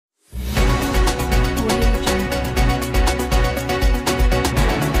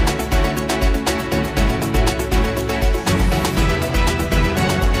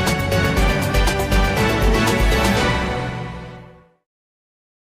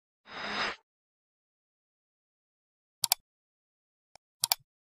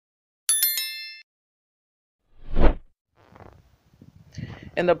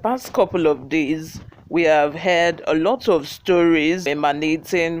In the past couple of days, we have heard a lot of stories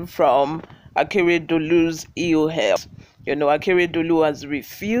emanating from Akeredolu's ill health. Akeredolu has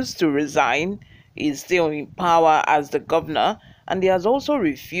refused to resign. He's still in power as the governor, and he has also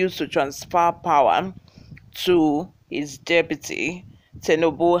refused to transfer power to his deputy.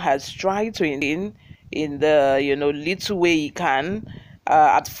 Tinubu has tried to intervene in the little way he can.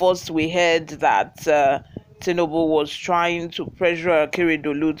 At first, we heard that Tinubu was trying to pressure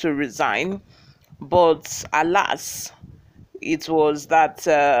Akeredolu to resign, but alas, it was that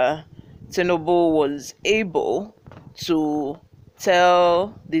Tinubu was able to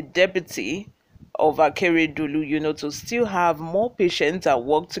tell the deputy of Akeredolu, to still have more patience and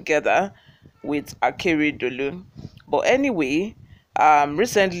work together with Akeredolu. But anyway,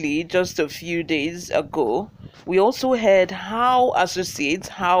 recently, just a few days ago, we also heard how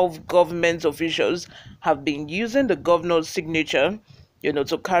government officials have been using the governor's signature,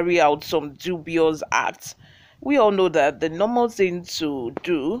 to carry out some dubious acts. We all know that the normal thing to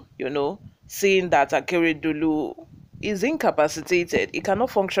do, seeing that Akeredolu is incapacitated, he cannot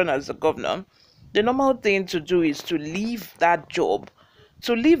function as a governor, the normal thing to do is to leave that job,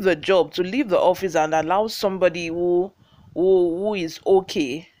 to leave the job, to leave the office, and allow somebody who is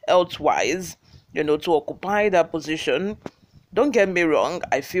okay elsewise, to occupy that position. Don't get me wrong,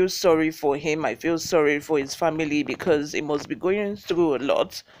 I feel sorry for him. I feel sorry for his family because he must be going through a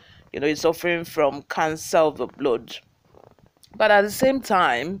lot. He's suffering from cancer of the blood. But at the same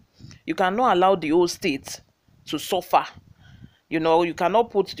time, you cannot allow the whole state to suffer. You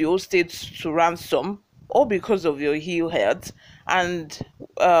cannot put the whole state to ransom, all because of your ill health. And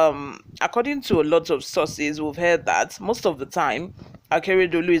according to a lot of sources, we've heard that most of the time,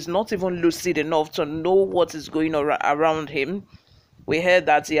 Akeredolu is not even lucid enough to know what is going on around him. We heard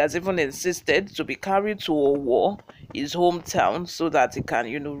that he has even insisted to be carried to a war, his hometown, so that he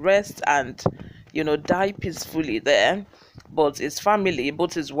can, rest and, die peacefully there. But his family,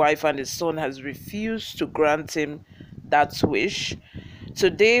 both his wife and his son, has refused to grant him that wish.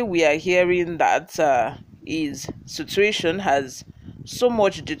 Today, we are hearing that his situation has so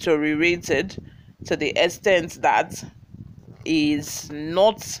much deteriorated to the extent that he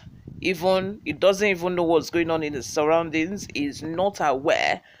doesn't even know what's going on in his surroundings. He's not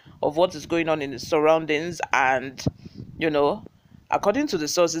aware of what is going on in his surroundings, and according to the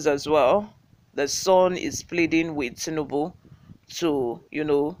sources as well, the son is pleading with Tinubu to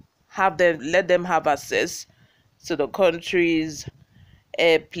let them have access to the country's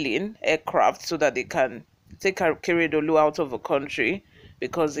aircraft, so that they can take Akeredolu out of the country,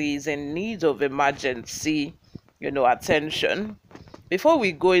 because he is in need of emergency attention. Before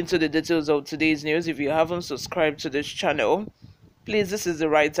we go into the details of today's news, if you haven't subscribed to this channel, please, this is the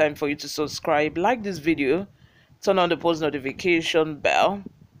right time for you to subscribe, like this video, turn on the post notification bell,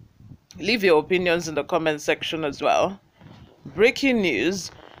 leave your opinions in the comment section as well. Breaking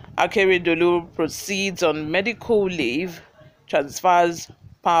news: Akeredolu proceeds on medical leave, transfers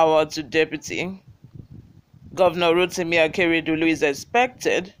power to deputy. Governor Rotimi Akeredolu is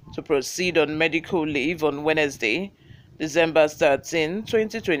expected to proceed on medical leave on Wednesday, December 13,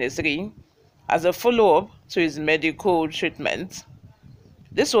 2023, as a follow-up to his medical treatment.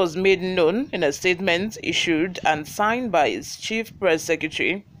 This was made known in a statement issued and signed by his chief press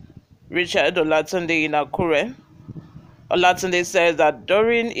secretary, Richard Olatunde in Akure. Olatunde said that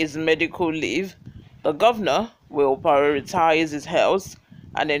during his medical leave, the governor will prioritize his health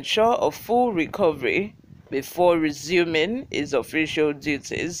and ensure a full recovery before resuming his official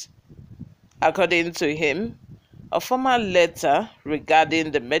duties. According to him, a formal letter regarding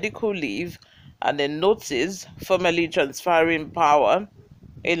the medical leave and a notice formally transferring power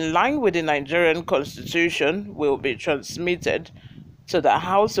in line with the Nigerian Constitution will be transmitted to the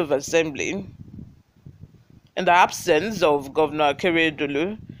House of Assembly. In the absence of Governor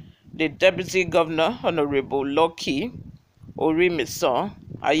Akeredolu, the Deputy Governor, Honorable Lucky Orimison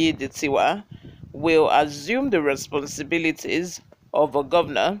Ayeditiwa, will assume the responsibilities of a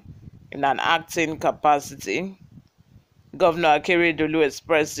governor in an acting capacity. Governor Akeredolu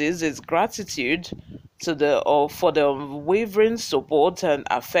expresses his gratitude for the unwavering support and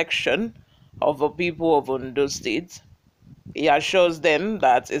affection of the people of Ondo State. He assures them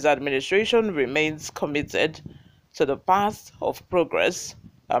that his administration remains committed to the path of progress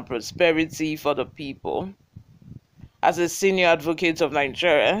and prosperity for the people. As a senior advocate of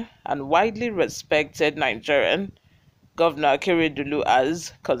Nigeria and widely respected Nigerian, Governor Akeredolu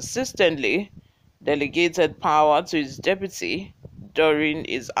has consistently delegated power to his deputy during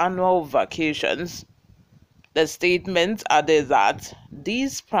his annual vacations. The statement added that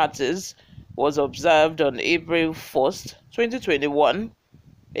this practice was observed on April 1st, 2021,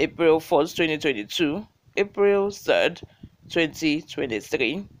 April 1st, 2022, April 3rd,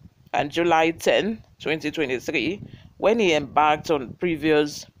 2023, and July 10, 2023, when he embarked on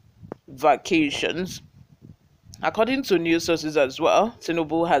previous vacations. According to news sources as well,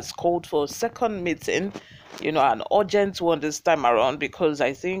 Tinubu has called for a second meeting, an urgent one this time around, because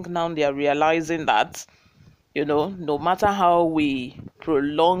I think now they are realizing that, no matter how we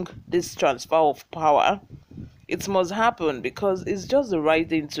prolong this transfer of power, it must happen because it's just the right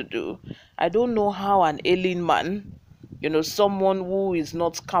thing to do. I don't know how an ailing man, someone who is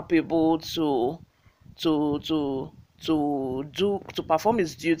not capable to to to perform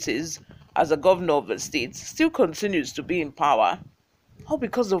his duties as a governor of a state, still continues to be in power. All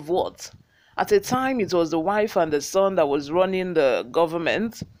because of what? At a time it was the wife and the son that was running the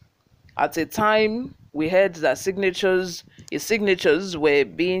government. At a time we heard that his signatures were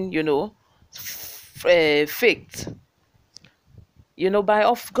being, faked,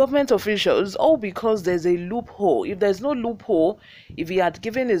 by government officials, all because there's a loophole. If there's no loophole, if he had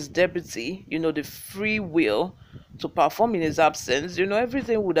given his deputy, the free will to perform in his absence,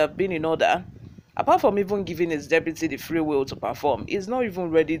 everything would have been in order. Apart from even giving his deputy the free will to perform, he's not even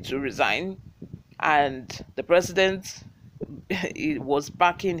ready to resign, and the president was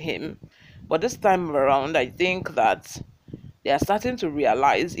backing him. But this time around, I think that they are starting to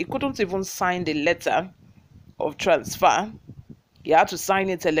realize he couldn't even sign the letter of transfer. He had to sign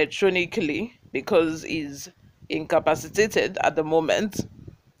it electronically because he's incapacitated at the moment.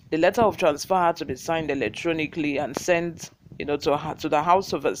 The letter of transfer had to be signed electronically and sent, to the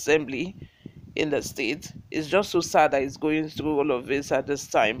House of Assembly in the state. It's just so sad that he's going through all of this at this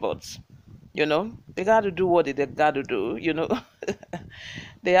time, but they got to do what they got to do.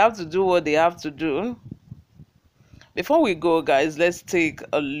 They have to do what they have to do. Before we go, guys, let's take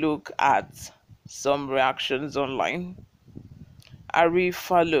a look at some reactions online. Ari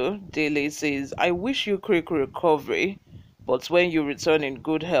Fallow Daily says, I wish you quick recovery, but when you return in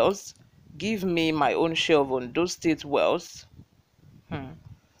good health, give me my own share of Ondo State wealth.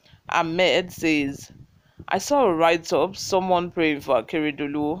 Ahmed says, I saw a write-up, someone praying for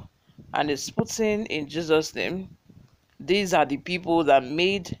Akeredolu, and is putting in Jesus' name. These are the people that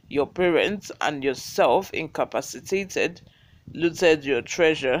made your parents and yourself incapacitated, looted your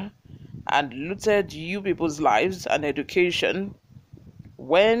treasure, and looted you people's lives and education.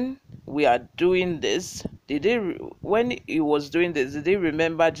 When we are doing this, when he was doing this, did they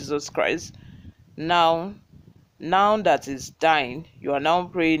remember Jesus Christ? Now that he's dying, you are now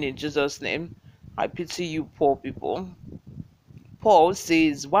praying in Jesus' name. I pity you poor people. Paul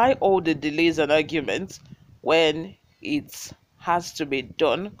says, why all the delays and arguments when it has to be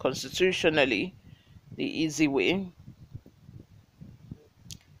done constitutionally the easy way?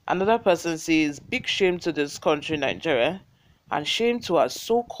 Another person says, big shame to this country, Nigeria, and shame to our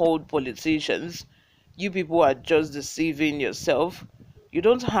so-called politicians. You people are just deceiving yourself. You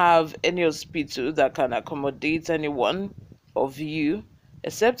don't have any hospital that can accommodate any one of you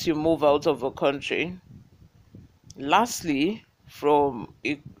except you move out of a country. Lastly, from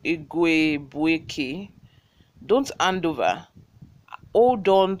Igwe Bueki, don't hand over. Hold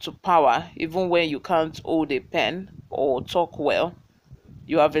on to power even when you can't hold a pen or talk well.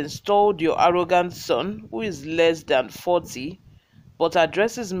 You have installed your arrogant son, who is less than 40, but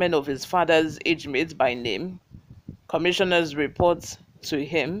addresses men of his father's age mates by name. Commissioners report to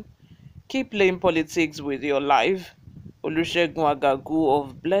him. Keep playing politics with your life. Olusegun Agagu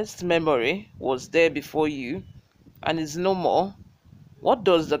of blessed memory was there before you and is no more. What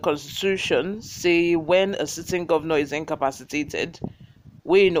does the Constitution say when a sitting governor is incapacitated?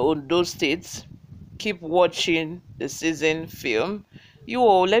 We in Ondo State keep watching the season film. You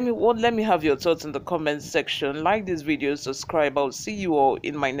all, let me have your thoughts in the comments section. Like this video, subscribe. I'll see you all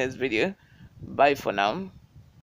in my next video. Bye for now.